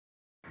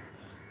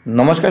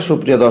নমস্কার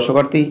সুপ্রিয়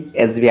দর্শকার্থী,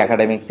 SB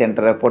academic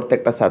সেন্টারের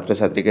প্রত্যেকটা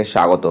ছাত্রছাত্রীকে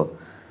স্বাগত।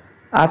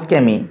 আজকে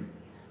আমি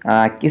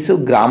কিছু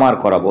গ্রামার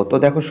করাবো। তো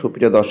দেখো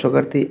সুপ্রিয়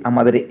দর্শকার্থী,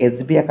 আমাদের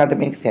এসবি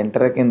একাডেমিক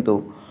সেন্টারে কিন্তু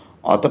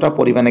অতটা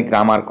পরিমাণে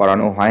গ্রামার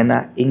করানো হয় না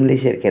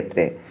ইংলিশের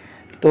ক্ষেত্রে।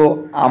 তো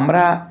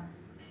আমরা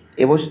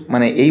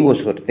এই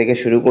বছর থেকে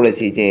শুরু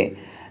করেছি যে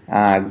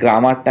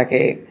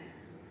গ্রামারটাকে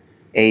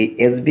এই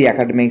এসবি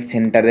একাডেমিক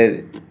সেন্টারের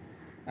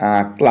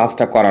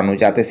ক্লাসটা করানো,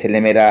 যাতে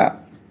ছেলেমেয়েরা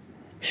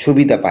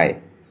সুবিধা পায়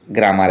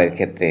গ্রামারের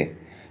ক্ষেত্রে।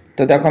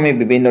 তো দেখো আমি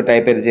বিভিন্ন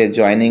টাইপের যে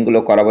জয়েনিংগুলো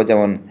করাবো,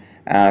 যেমন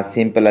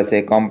সিম্পল আছে,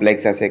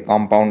 কমপ্লেক্স আছে,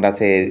 কম্পাউন্ড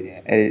আছে,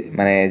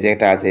 মানে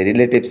যেটা আছে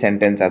রিলেটিভ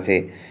সেন্টেন্স আছে,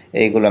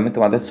 এইগুলো আমি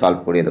তোমাদের সলভ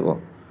করিয়ে দেবো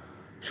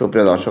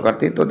সুপ্রিয়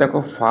দর্শকার্থী। তো দেখো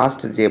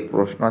ফার্স্ট যে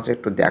প্রশ্ন আছে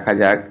একটু দেখা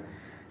যাক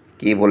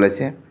কি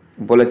বলেছে।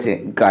 বলেছে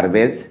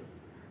garbage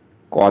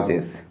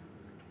causes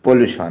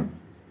pollution,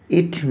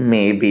 it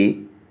may be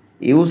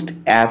used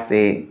as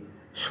a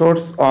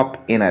source of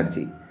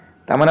energy.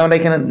 তার মানে আমরা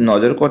এখানে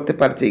নজর করতে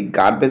পারছি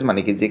গার্বেজ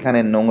মানে কি, যেখানে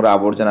নোংরা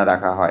আবর্জনা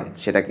রাখা হয়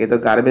সেটাকে তো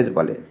গার্বেজ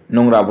বলে।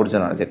 নোংরা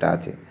আবর্জনা যেটা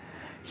আছে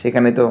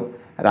সেখানে তো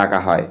রাখা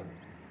হয়।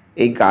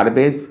 এই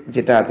গার্বেজ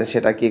যেটা আছে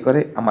সেটা কী করে,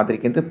 আমাদের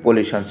কিন্তু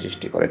পলিউশন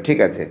সৃষ্টি করে, ঠিক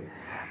আছে।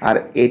 আর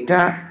এটা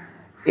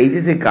এই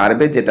যে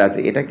গার্বেজ যেটা আছে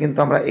এটা কিন্তু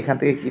আমরা এখান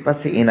থেকে কী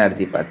পাচ্ছি,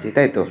 এনার্জি পাচ্ছি,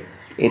 তাই তো।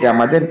 এটা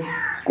আমাদের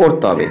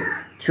করতে হবে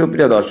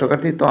সুপ্রিয়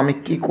দর্শকার্থী। তো আমি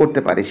কি করতে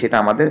পারি সেটা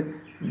আমাদের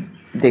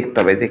দেখতে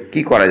হবে যে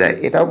কী করা যায়।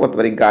 এটাও করতে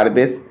পারি,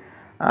 garbage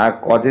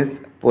causes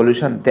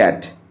pollution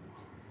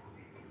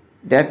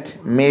that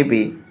may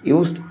be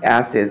used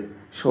as a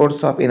source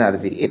of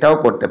energy, এটাও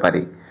করতে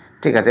পারি,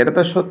 ঠিক আছে। এটা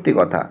তো সত্যি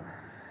কথা।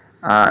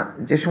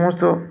 যে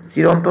সমস্ত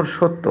চিরন্তন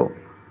সত্য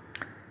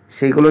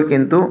সেইগুলো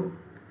কিন্তু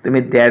তুমি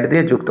দ্যাট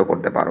দিয়ে যুক্ত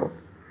করতে পারো,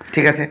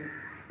 ঠিক আছে।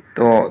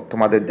 তো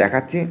তোমাদের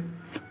দেখাচ্ছি,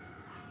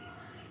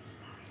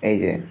 এই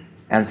যে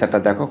অ্যান্সারটা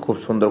দেখো খুব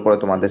সুন্দর করে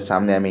তোমাদের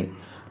সামনে আমি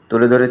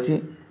তুলে ধরেছি,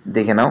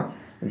 দেখে নাও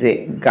যে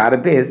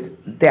garbage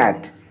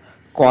that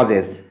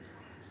causes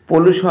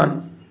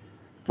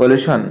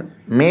pollution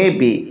may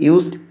be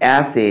used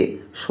as a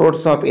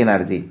source of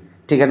energy,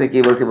 ঠিক আছে। কী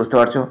বলছি বুঝতে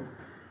পারছো,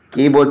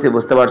 কী বলছি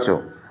বুঝতে পারছো,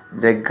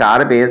 যে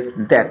গার্বেজ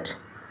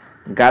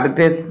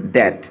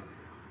দ্যাট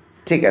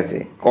ঠিক আছে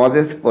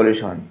causes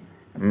pollution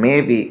may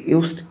be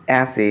used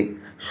as a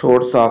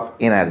source of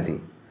energy.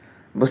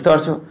 বুঝতে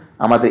পারছো,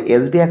 আমাদের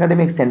এসবি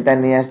একাডেমিক সেন্টার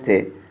নিয়ে আসছে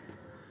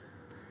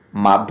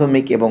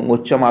মাধ্যমিক এবং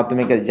উচ্চ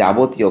মাধ্যমিকের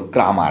যাবতীয়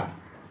গ্রামার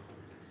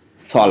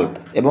সলভ,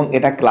 এবং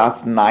এটা ক্লাস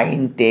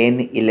 9, 10,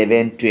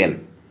 11, 12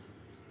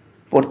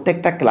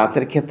 প্রত্যেকটা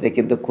ক্লাসের ক্ষেত্রে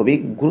কিন্তু খুবই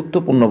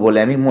গুরুত্বপূর্ণ বলে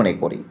আমি মনে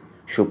করি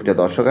সুপ্রিয়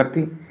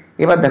দর্শকার্থী।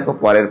 এবার দেখো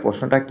পরের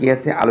প্রশ্নটা কী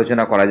আছে,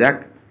 আলোচনা করা যাক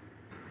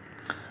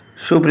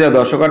সুপ্রিয়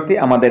দর্শকার্থী।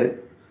 আমাদের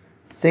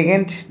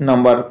সেকেন্ড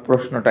নম্বর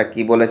প্রশ্নটা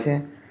কি বলেছে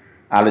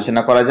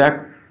আলোচনা করা যাক।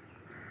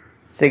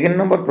 সেকেন্ড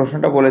নম্বর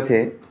প্রশ্নটা বলেছে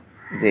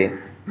যে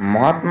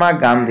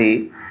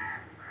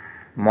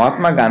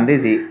মহাত্মা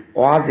গান্ধীজি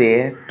ওয়াজ a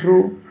true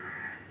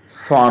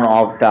son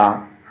of the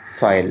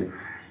soil,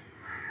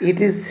 it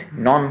is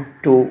known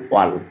to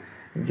all.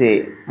 যে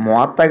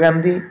মহাত্মা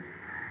গান্ধী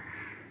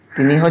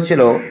তিনি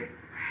হচ্ছিল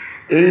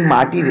এই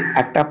মাটির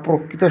একটা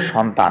প্রকৃত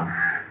সন্তান,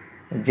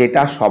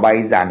 যেটা সবাই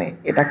জানে।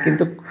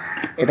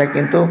 এটা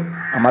কিন্তু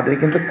আমাদের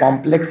কিন্তু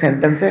কমপ্লেক্স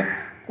সেন্টেন্সে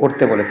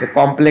করতে বলেছে,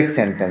 কমপ্লেক্স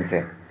সেন্টেন্সে।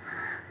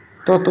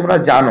 তো তোমরা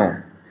জানো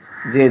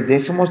যে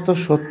সমস্ত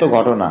সত্য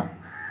ঘটনা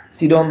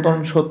চিরন্তন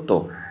সত্য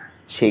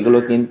সেগুলো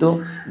কিন্তু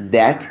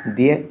দ্যাট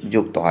দিয়ে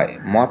যুক্ত হয়।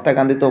 মহাত্মা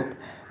গান্ধী তো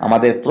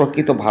আমাদের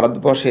প্রকৃত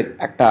ভারতবর্ষের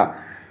একটা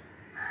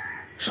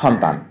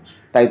সন্তান,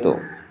 তাই তো,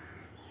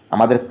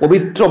 আমাদের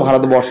পবিত্র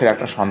ভারতবর্ষের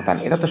একটা সন্তান,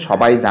 এটা তো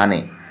সবাই জানে।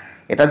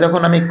 এটা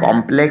যখন আমি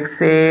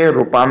কমপ্লেক্সে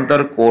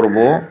রূপান্তর করব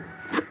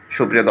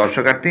সুপ্রিয়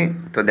দর্শকার্থী,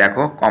 তো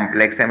দেখো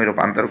কমপ্লেক্সে আমি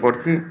রূপান্তর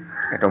করছি,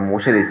 এটা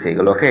মুছে দিচ্ছি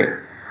এগুলোকে,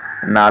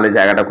 নাহলে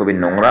জায়গাটা খুবই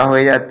নোংরা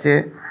হয়ে যাচ্ছে।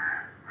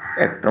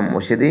 একটু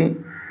মুছে দিই,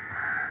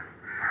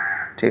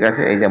 ঠিক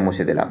আছে, এই যে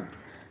মুছে দিলাম।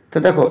 তো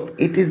দেখো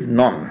it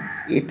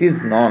is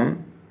known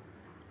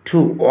to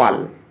all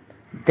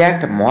that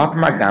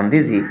Mahatma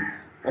Gandhiji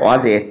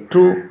was a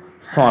true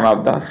son of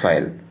the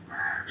soil.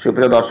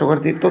 সুপ্রিয়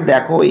দর্শকার্থী, তো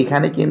দেখো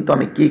এখানে কিন্তু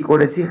আমি কী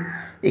করেছি,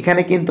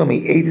 এখানে কিন্তু আমি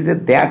এই যে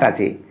দ্যাট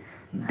আছে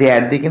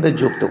দ্যাট দিয়ে কিন্তু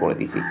যুক্ত করে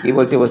দিয়েছি। কী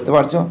বলছি বুঝতে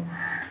পারছো,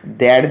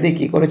 দ্যাট দিয়ে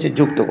কী করেছি,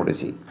 যুক্ত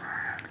করেছি।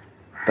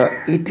 তো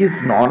it is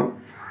known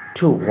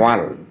to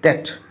all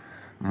that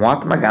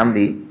Mahatma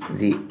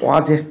Gandhiji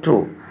was a true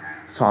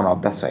son of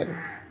the soil.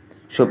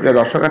 সুপ্রিয়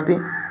দর্শকার্থী,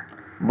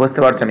 বুঝতে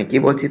পারছো আমি কী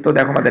বলছি। তো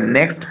দেখো আমাদের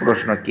নেক্সট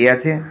প্রশ্ন কী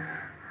আছে।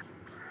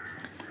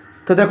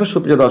 তো দেখো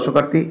সুপ্রিয়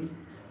দর্শকার্থী,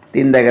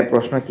 3 দাগের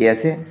প্রশ্ন কী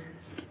আছে,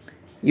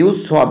 ইউ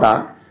স দ্য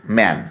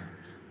ম্যান,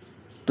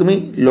 তুমি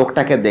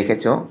লোকটাকে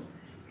দেখেছ,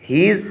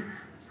 হি ইজ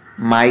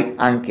মাই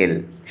আঙ্কেল,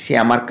 সে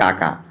আমার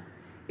কাকা।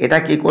 এটা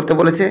কি করতে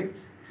বলেছে,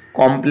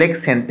 কমপ্লেক্স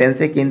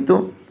সেন্টেন্সে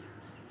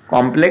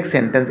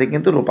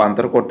কিন্তু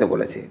রূপান্তর করতে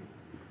বলেছে,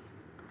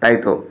 তাই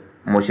তো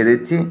মুছে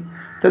দিচ্ছি।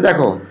 তো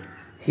দেখো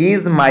হি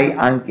ইজ মাই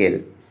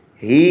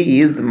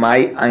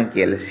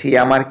আঙ্কেল, সে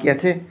আমার কি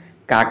আছে,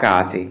 কাকা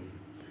আছে।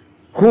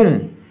 হুম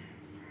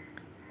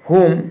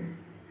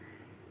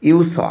ইউ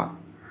স,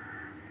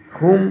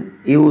 হুম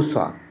ইউ স,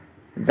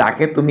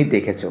 যাকে তুমি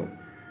দেখেছো।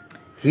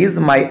 হিজ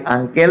মাই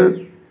আঙ্কেল,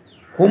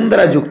 হুম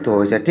দ্বারা যুক্ত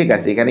হয়েছে, ঠিক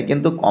আছে, এখানে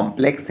কিন্তু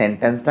কমপ্লেক্স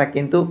সেন্টেন্সটা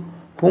কিন্তু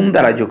হুম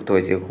দ্বারা যুক্ত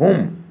হয়েছে, হুম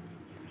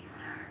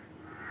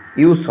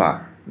ইউ স,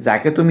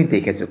 যাকে তুমি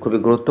দেখেছো। খুবই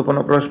গুরুত্বপূর্ণ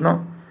প্রশ্ন,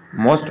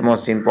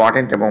 মোস্ট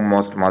ইম্পর্ট্যান্ট এবং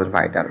মোস্ট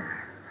ভাইটাল।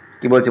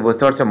 কি বলছি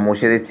বুঝতে পারছো,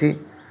 মুছে দিচ্ছি।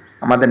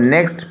 আমাদের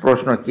নেক্সট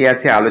প্রশ্ন কি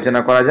আছে আলোচনা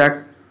করা যাক।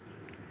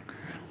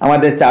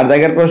 আমাদের 4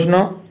 দাগের প্রশ্ন,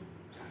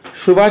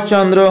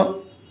 Subhash Chandra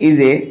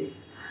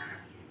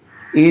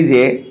is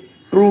a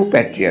true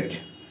Patriot.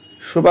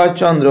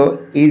 Subhash Chandra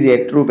is a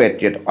true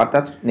Patriot,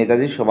 অর্থাৎ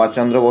নেতাজি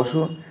সুভাষচন্দ্র বসু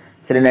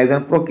ছিলেন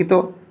একজন প্রকৃত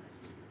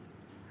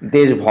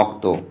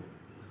দেশভক্ত,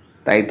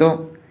 তাই তো।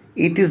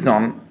 It is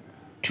known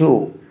to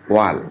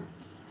all,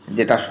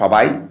 যেটা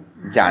সবাই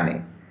জানে।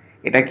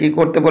 এটা কি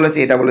করতে বলেছে,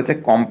 এটা বলেছে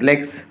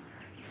কমপ্লেক্স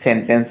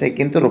সেন্টেন্সে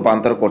কিন্তু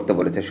রূপান্তর করতে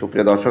বলেছে।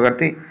 সুপ্রিয়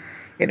দর্শকার্থী,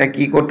 এটা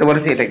কি করতে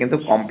বলেছে, এটা কিন্তু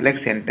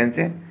কমপ্লেক্স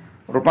সেন্টেন্সে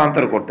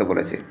রূপান্তর করতে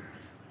বলেছে।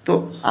 তো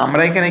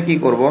আমরা এখানে কি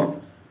করব,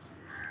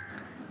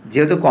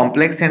 যেহেতু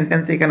কমপ্লেক্স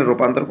সেন্টেন্সে এখানে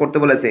রূপান্তর করতে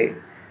বলেছে,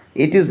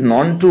 it is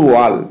known to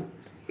all,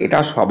 এটা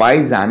সবাই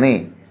জানে,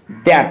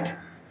 that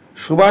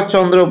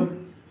Subhash Chandra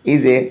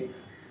is a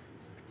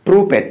true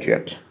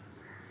Patriot.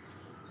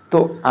 তো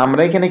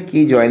আমরা এখানে কি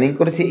জয়েনিং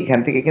করেছি, এখান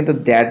থেকে কিন্তু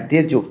দ্যাট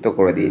দিয়ে যুক্ত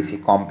করে দিয়েছি।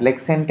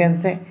 কমপ্লেক্স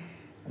সেন্টেন্সে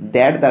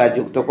দ্যাট দ্বারা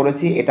যুক্ত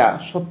করেছি, এটা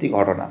সত্যি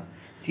ঘটনা,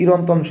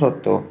 চিরন্তন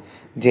সত্য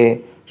যে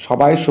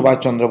সবাই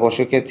সুভাষচন্দ্র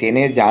বসুকে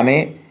চেনে জানে,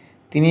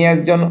 তিনি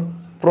একজন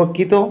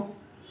প্রকৃত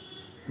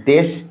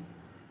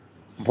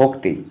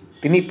দেশভক্তি,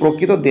 তিনি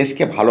প্রকৃত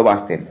দেশকে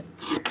ভালোবাসতেন,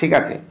 ঠিক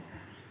আছে।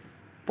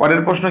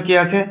 পরের প্রশ্ন কি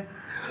আছে,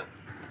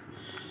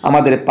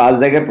 আমাদের 5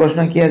 দাগের প্রশ্ন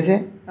কি আছে,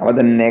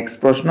 আমাদের নেক্সট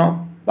প্রশ্ন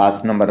 5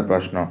 নম্বরের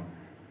প্রশ্ন,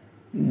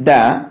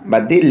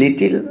 দি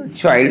little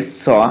child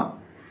saw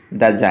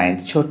the giant,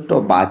 ছোট্ট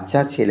বাচ্চা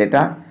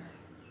ছেলেটা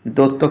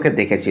দৈত্যকে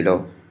দেখেছিল।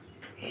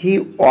 হি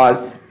ওয়াজ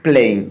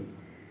প্লেয়িং,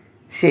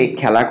 সে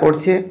খেলা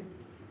করছে,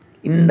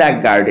 ইন দ্য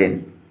গার্ডেন,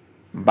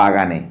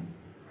 বাগানে।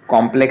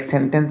 কমপ্লেক্স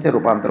সেন্টেন্সে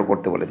রূপান্তর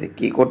করতে বলেছে,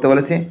 কি করতে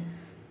বলেছে,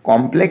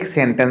 কমপ্লেক্স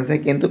সেন্টেন্সে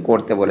কিন্তু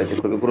করতে বলেছে।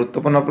 খুবই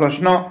গুরুত্বপূর্ণ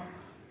প্রশ্ন,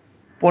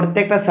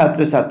 প্রত্যেকটা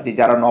ছাত্রছাত্রী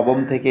যারা নবম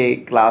থেকে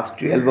ক্লাস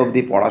 12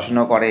 অবধি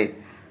পড়াশুনো করে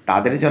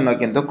তাদের জন্য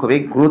কিন্তু খুবই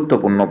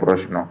গুরুত্বপূর্ণ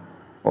প্রশ্ন।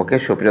 ওকে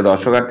সুপ্রিয়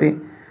দর্শকার্থী,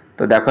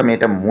 তো দেখো আমি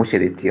এটা মুছে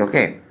দিচ্ছি।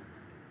 ওকে,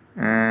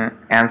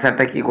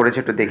 অ্যান্সারটা কী করেছে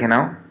একটু দেখে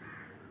নাও।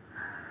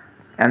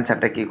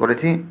 অ্যান্সারটা কী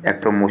করেছি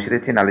একটু মুছে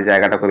দিচ্ছি, নাহলে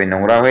জায়গাটা খুবই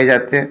নোংরা হয়ে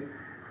যাচ্ছে।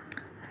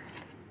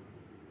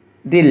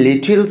 দি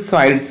little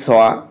child saw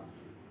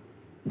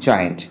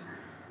giant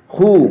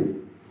who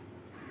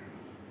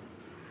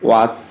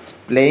was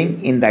playing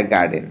in the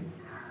garden,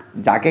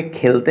 যাকে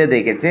খেলতে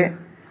দেখেছে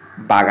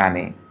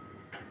বাগানে,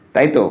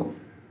 তাই তো।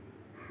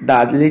 The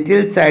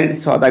little child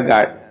saw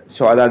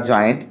the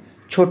giant,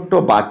 ছোট্ট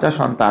বাচ্চা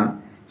সন্তান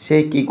সে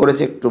কী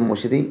করেছে, একটু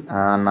মুছে দিই,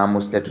 না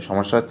মুছলে একটু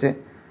সমস্যা হচ্ছে,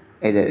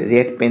 এই যে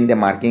রেড পেন দিয়ে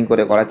মার্কিং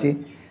করে করাচ্ছি।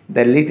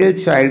 The little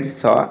child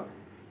saw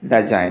the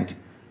giant,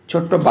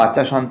 ছোট্ট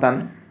বাচ্চা সন্তান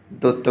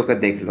দৈত্যকে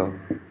দেখল,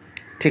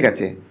 ঠিক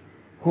আছে।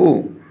 হু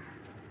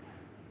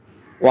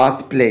ওয়াজ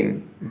প্লেইং,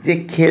 যে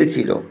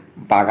খেলছিল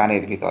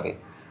বাগানের ভিতরে।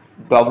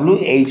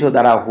 WHO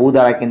দ্বারা হু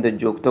দ্বারা কিন্তু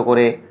যুক্ত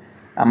করে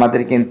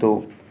আমাদের কিন্তু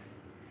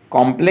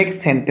কমপ্লেক্স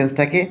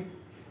সেন্টেন্সটাকে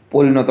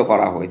পরিণত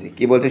করা হয়েছে।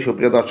 কি বলছে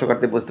সুপ্রিয়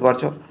দর্শকার্থী, বুঝতে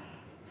পারছো,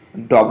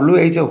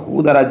 WHO হু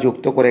দ্বারা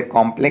যুক্ত করে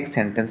কমপ্লেক্স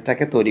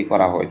সেন্টেন্সটাকে তৈরি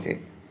করা হয়েছে।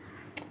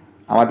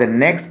 আমাদের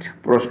নেক্সট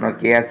প্রশ্ন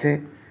কি আছে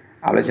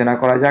আলোচনা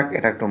করা যাক,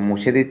 এটা একটু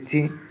মুছে দিচ্ছি।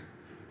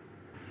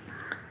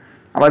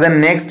 আমাদের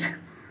নেক্সট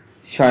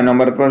 6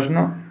 নম্বর প্রশ্ন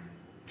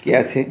কি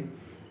আছে,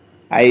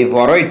 I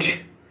borrowed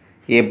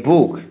A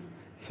book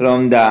from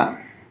the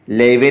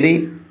library,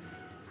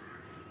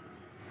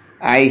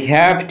 I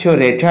have to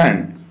return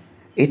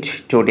it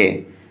today.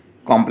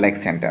 Complex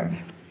sentence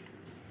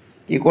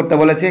কী করতে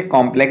বলেছে,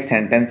 কমপ্লেক্স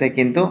সেন্টেন্সে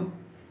কিন্তু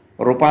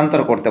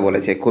রূপান্তর করতে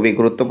বলেছে। খুবই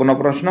গুরুত্বপূর্ণ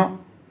প্রশ্ন।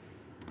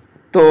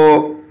 তো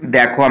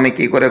দেখো আমি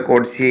কি করে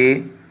করছি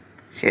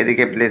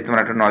সেদিকে প্লিজ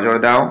তোমরা একটু নজর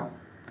দাও।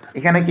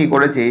 এখানে কি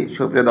করেছি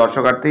সুপ্রিয়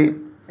দর্শকার্থী,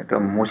 একটু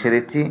মুছে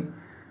দিচ্ছি,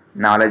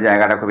 নাহলে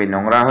জায়গাটা খুবই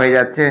নোংরা হয়ে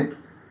যাচ্ছে।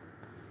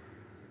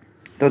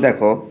 তো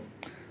দেখো,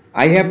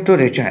 I have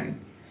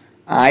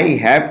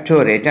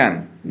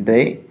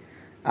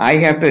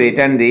to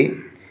return the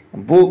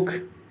book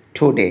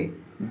today,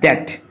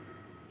 that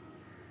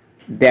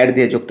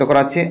দিয়ে যুক্ত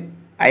করাচ্ছে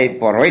I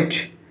borrowed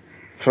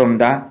from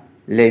the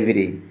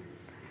library,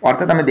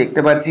 অর্থাৎ আমি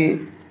দেখতে পাচ্ছি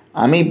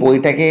আমি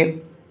বইটাকে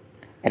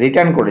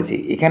রিটার্ন করেছি,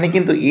 এখানে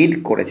কিন্তু ইট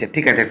করেছে,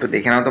 ঠিক আছে। একটু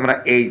দেখে নাও তোমরা,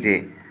 এই যে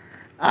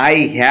আই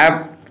হ্যাভ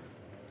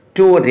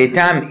টু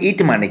রিটার্ন ইট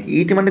মানে কি,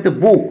 ইট মানে তো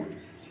বুক,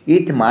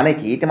 ইট মানে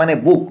কি, ইট মানে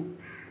বুক,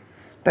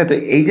 তাই তো।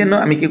 এই জন্য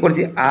আমি কী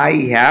করছি, আই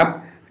হ্যাভ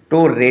টু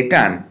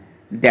রিটার্ন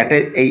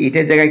দ্যাটের, এই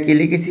ইটের জায়গায় কী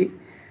লিখেছি,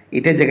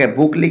 ইটের জায়গায়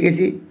বুক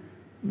লিখেছি,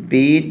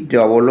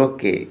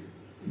 BOOK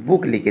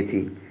বুক লিখেছি,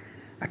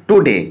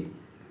 টুডে,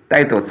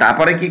 তাই তো।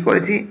 তারপরে কি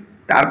করেছি,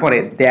 তারপরে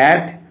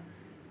that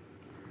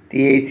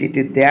THET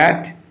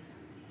that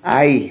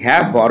I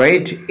have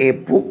borrowed A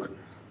book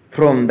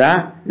from the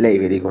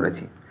library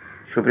করেছি।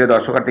 সুপ্রিয়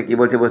দর্শকার্থী কী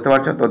বলছে বুঝতে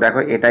পারছো? তো দেখো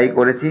এটাই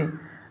করেছি,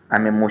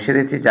 আমি মুছে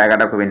দিচ্ছি,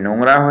 জায়গাটা খুবই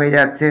নোংরা হয়ে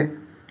যাচ্ছে।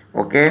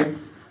 ওকে,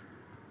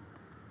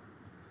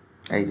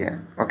 এই যে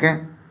ওকে,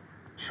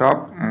 সব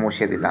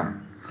মুছে দিলাম।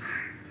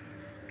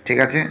 ঠিক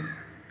আছে,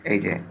 এই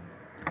যে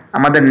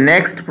আমাদের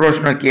নেক্সট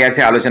প্রশ্ন কী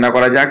আছে আলোচনা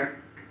করা যাক।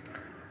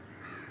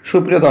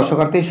 সুপ্রিয়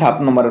দর্শকার্থী 7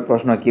 নম্বরের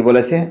প্রশ্ন কি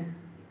বলেছে?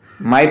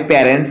 My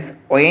parents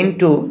went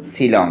to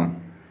Shillong.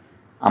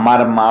 আমার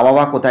মা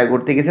বাবা কোথায়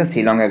ঘুরতে গেছে?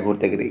 শিলংয়ে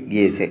ঘুরতে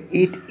গিয়েছে।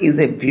 It is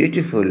a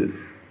beautiful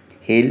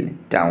hill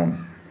town.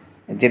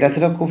 যেটা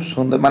ছিল খুব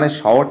সুন্দর, মানে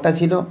শহরটা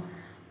ছিল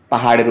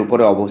পাহাড়ের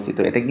উপরে অবস্থিত।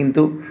 এটা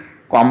কিন্তু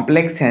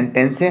কমপ্লেক্স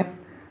সেন্টেন্সে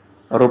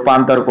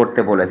রূপান্তর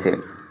করতে বলেছে,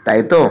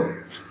 তাই তো।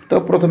 তো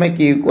প্রথমে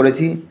কি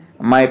করেছি?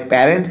 My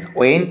parents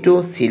went to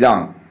Shillong.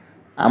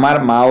 আমার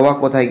মা বাবা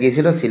কোথায়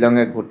গিয়েছিল?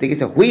 শিলংয়ে ঘুরতে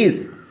গিয়েছে।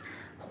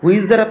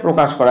 হুইজ দ্বারা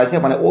প্রকাশ করা আছে,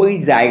 মানে ওই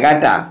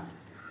জায়গাটা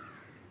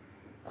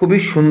খুবই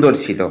সুন্দর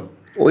ছিল।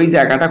 ওই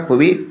জায়গাটা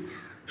খুবই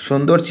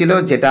সুন্দর ছিল,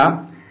 যেটা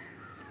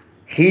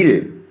হিল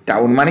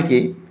টাউন মানে কি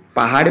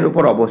পাহাড়ের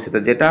উপর অবস্থিত,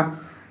 যেটা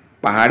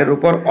পাহাড়ের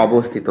উপর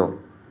অবস্থিত।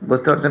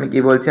 বুঝতে পারছো আমি কী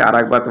বলছি? আর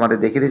একবার তোমাদের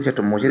দেখিয়ে দিচ্ছি,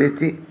 একটু মুছে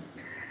দিচ্ছি।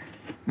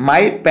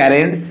 My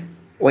parents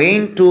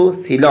went to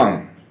Shillong,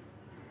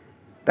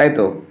 তাই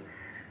তো।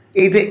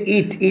 এই যে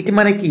ইট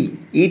মানে কি?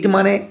 ইট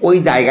মানে ওই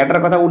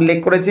জায়গাটার কথা উল্লেখ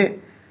করেছে।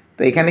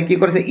 তো এখানে কি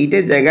করেছে?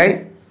 ইটের জায়গায়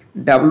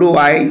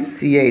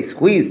WICH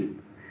হুইজ,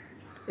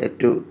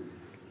 একটু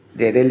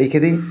রেডে লিখে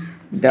দিই,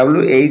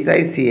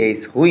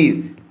 WHICH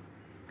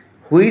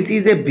which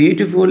is a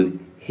beautiful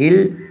hill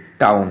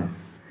town.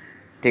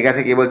 ঠিক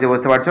আছে, কী বলছে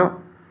বুঝতে পারছো?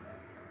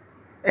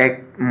 এক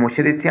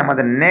মুছে দিচ্ছি।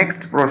 আমাদের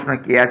নেক্সট প্রশ্ন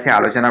কী আছে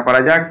আলোচনা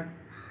করা যাক।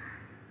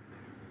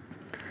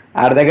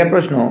 আর দেখার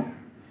প্রশ্ন,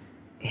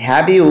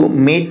 have you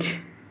meet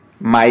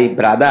my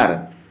brother,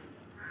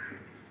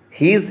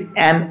 he is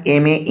an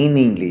MA in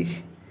English.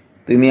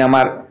 তুমি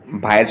আমার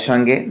ভাইয়ের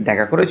সঙ্গে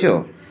দেখা করেছো,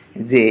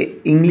 যে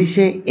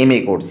ইংলিশে MA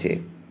করছে।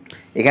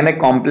 এখানে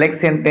কমপ্লেক্স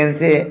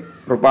সেন্টেন্সে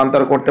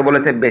রূপান্তর করতে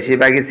বলেছে,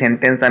 বেশিরভাগই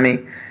সেন্টেন্স আমি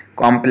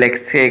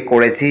কমপ্লেক্সে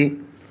করেছি।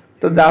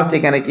 তো জাস্ট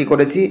এখানে কি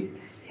করেছি,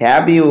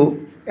 হ্যাভ ইউ,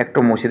 একটু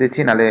মুছে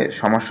দিচ্ছি নাহলে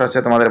সমস্যা হচ্ছে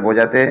তোমাদের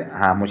বোঝাতে।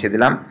 হ্যাঁ, মুছে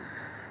দিলাম।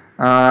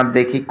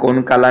 দেখি কোন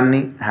কালার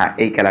নিই। হ্যাঁ,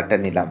 এই কালারটা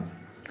নিলাম,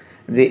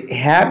 যে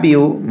have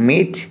you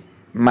meet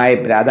my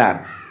brother.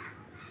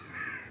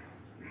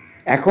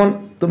 এখন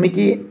তুমি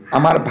কি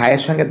আমার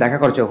ভাইয়ের সঙ্গে দেখা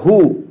করছো? হু,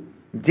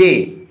 যে,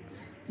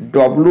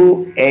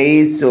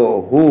 WHO,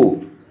 হু,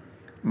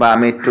 বা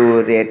আমি একটু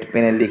রেড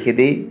পেনে লিখে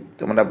দিই,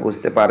 তোমরা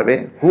বুঝতে পারবে।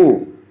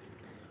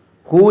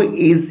 Who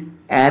is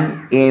an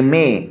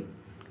MA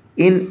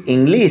in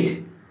English.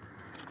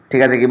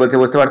 ঠিক আছে, কি বলছে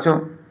বুঝতে পারছো?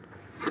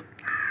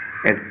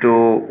 একটু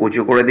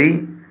উঁচু করে দিই,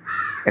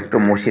 একটু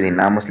মুছে দিই,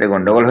 না মুছলে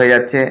গন্ডগোল হয়ে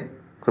যাচ্ছে,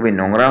 খুবই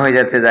নোংরা হয়ে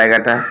যাচ্ছে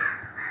জায়গাটা।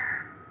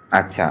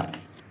 আচ্ছা,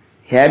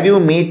 have you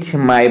meet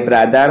my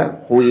brother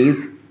who is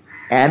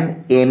an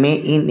MA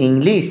in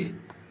English.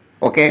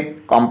 Okay,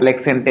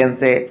 complex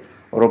সেন্টেন্সে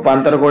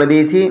রূপান্তর করে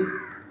দিয়েছি।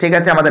 ঠিক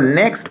আছে, আমাদের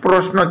নেক্সট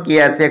প্রশ্ন কী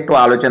আছে একটু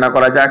আলোচনা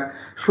করা যাক।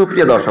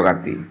 সুপ্রিয়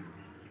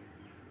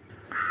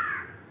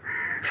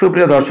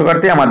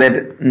দর্শকার্থী আমাদের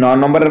 9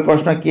 নম্বরের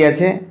প্রশ্ন কী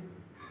আছে?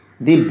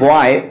 দি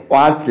বয়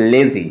ওয়াজ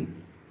লেজি।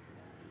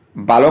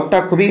 বালকটা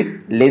খুবই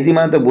লেজি,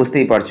 মানে তো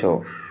বুঝতেই পারছো,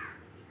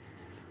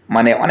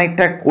 মানে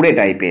অনেকটা কুড়ে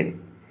টাইপের।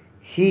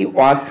 হি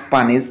ওয়াজ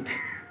পানিশড,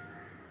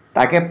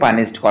 তাকে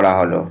পানিশড করা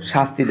হলো,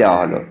 শাস্তি দেওয়া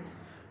হলো।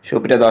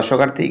 সুপ্রিয়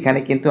দর্শকার্থী এখানে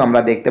কিন্তু আমরা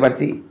দেখতে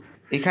পাচ্ছি,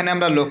 এখানে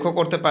আমরা লক্ষ্য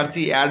করতে পারছি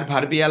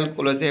অ্যাডভার্বিয়াল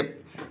ক্লোজে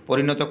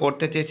পরিণত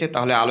করতে চেয়েছে।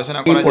 তাহলে আলোচনা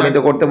করা যাক। পরিণত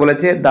করতে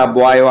বলেছে, দ্য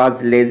বয় ওয়াজ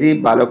লেজি,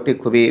 বালকটি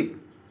খুবই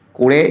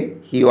কুড়ে,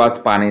 হি ওয়াজ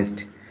পানিশড।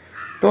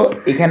 তো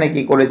এখানে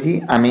কি করেছি,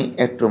 আমি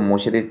একটু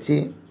মুছে দিচ্ছি,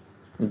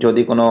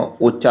 যদি কোনো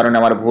উচ্চারণে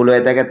আমার ভুল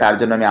হয়ে থাকে তার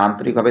জন্য আমি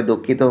আন্তরিকভাবে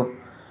দুঃখিত।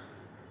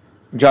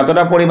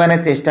 যতটা পরিমাণে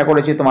চেষ্টা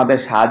করেছি তোমাদের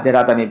সাহায্যের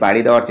হাত আমি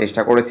বাড়িয়ে দেওয়ার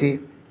চেষ্টা করেছি।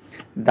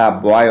 The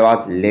boy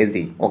was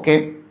lazy. ওকে,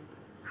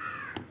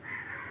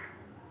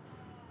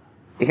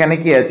 এখানে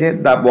কি আছে?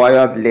 The boy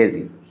was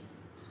lazy.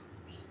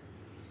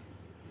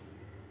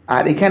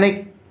 আর এখানে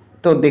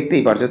তো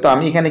দেখতেই পারছো। তো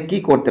আমি এখানে কি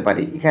করতে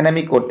পারি? এখানে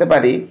আমি করতে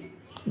পারি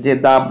যে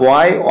the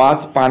boy was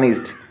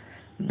punished,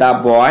 the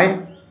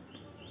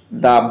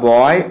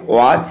boy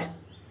was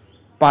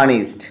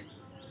punished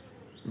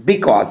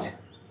because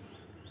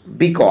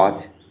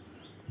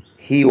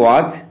he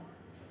was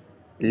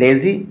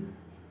lazy.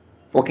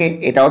 ওকে,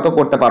 এটাও তো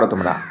করতে পারো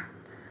তোমরা।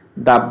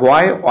 The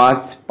boy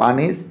was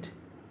punished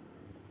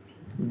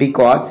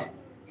because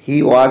he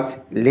was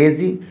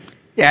lazy.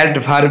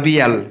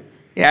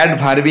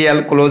 Adverbial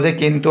ক্লোজে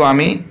কিন্তু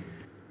আমি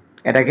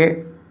এটাকে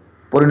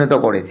পরিণত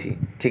করেছি।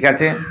 ঠিক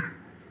আছে,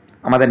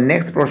 আমাদের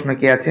নেক্সট প্রশ্ন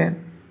কি আছে?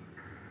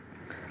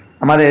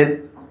 আমাদের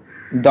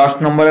 10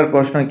 নম্বরের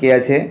প্রশ্ন কি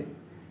আছে?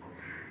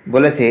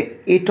 বলেছে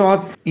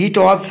ইট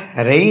was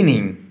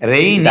raining,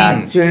 the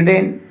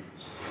children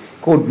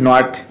could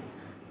not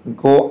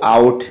go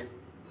out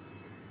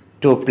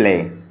to play.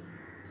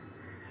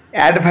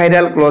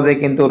 Adverbial ক্লোজে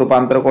কিন্তু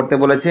রূপান্তর করতে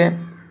বলেছে,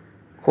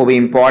 খুব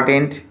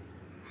ইম্পর্টেন্ট,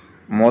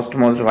 মোস্ট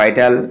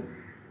ভাইটাল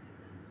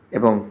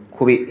এবং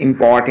খুবই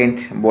ইম্পর্টেন্ট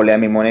বলে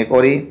আমি মনে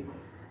করি।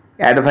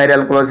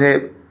 অ্যাডভাইরাল ক্লজে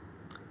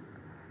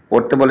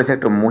করতে বলেছে,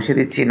 একটু মুছে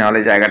দিচ্ছি, নাহলে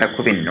জায়গাটা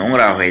খুবই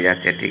নোংরা হয়ে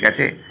যাচ্ছে। ঠিক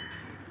আছে,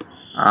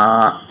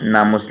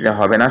 না মুছলে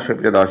হবে না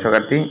সুপ্রিয়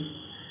দর্শকার্থী।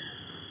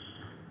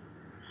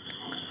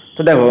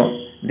 তো দেখো,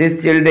 this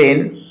children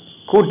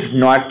could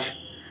not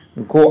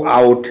go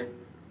out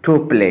to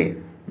play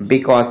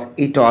because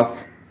it ওয়াজ,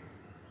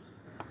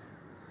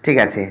 ঠিক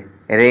আছে,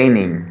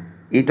 রেইনিং।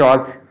 ইট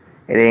ওয়াজ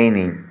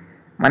রেইনিং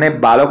মানে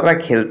বালকরা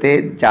খেলতে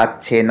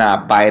যাচ্ছে না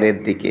বাইরের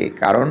দিকে,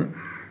 কারণ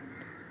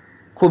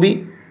খুবই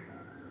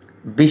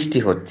বৃষ্টি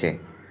হচ্ছে।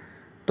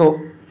 তো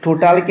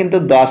টোটাল কিন্তু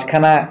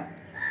 10খানা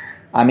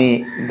আমি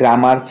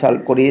গ্রামার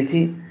সলভ করিয়েছি।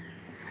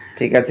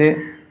 ঠিক আছে,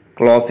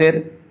 ক্লসের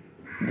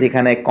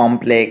যেখানে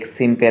কমপ্লেক্স,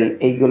 সিম্পল,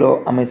 এইগুলো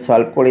আমি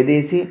সলভ করে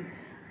দিয়েছি।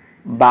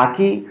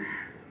 বাকি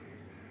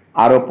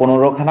আরও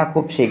 15খানা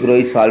খুব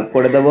শীঘ্রই সলভ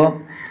করে দেব।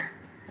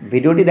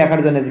 ভিডিওটি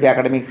দেখার জন্য এসবি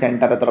একাডেমিক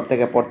সেন্টারের তরফ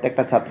থেকে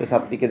প্রত্যেকটা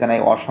ছাত্রছাত্রীকে জানাই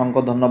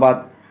অসংখ্য ধন্যবাদ।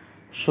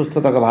 সুস্থ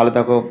থাকো, ভালো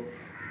থাকো,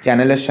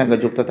 চ্যানেলের সঙ্গে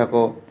যুক্ত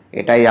থাকো,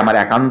 এটাই আমার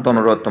একান্ত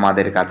অনুরোধ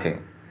তোমাদের কাছে।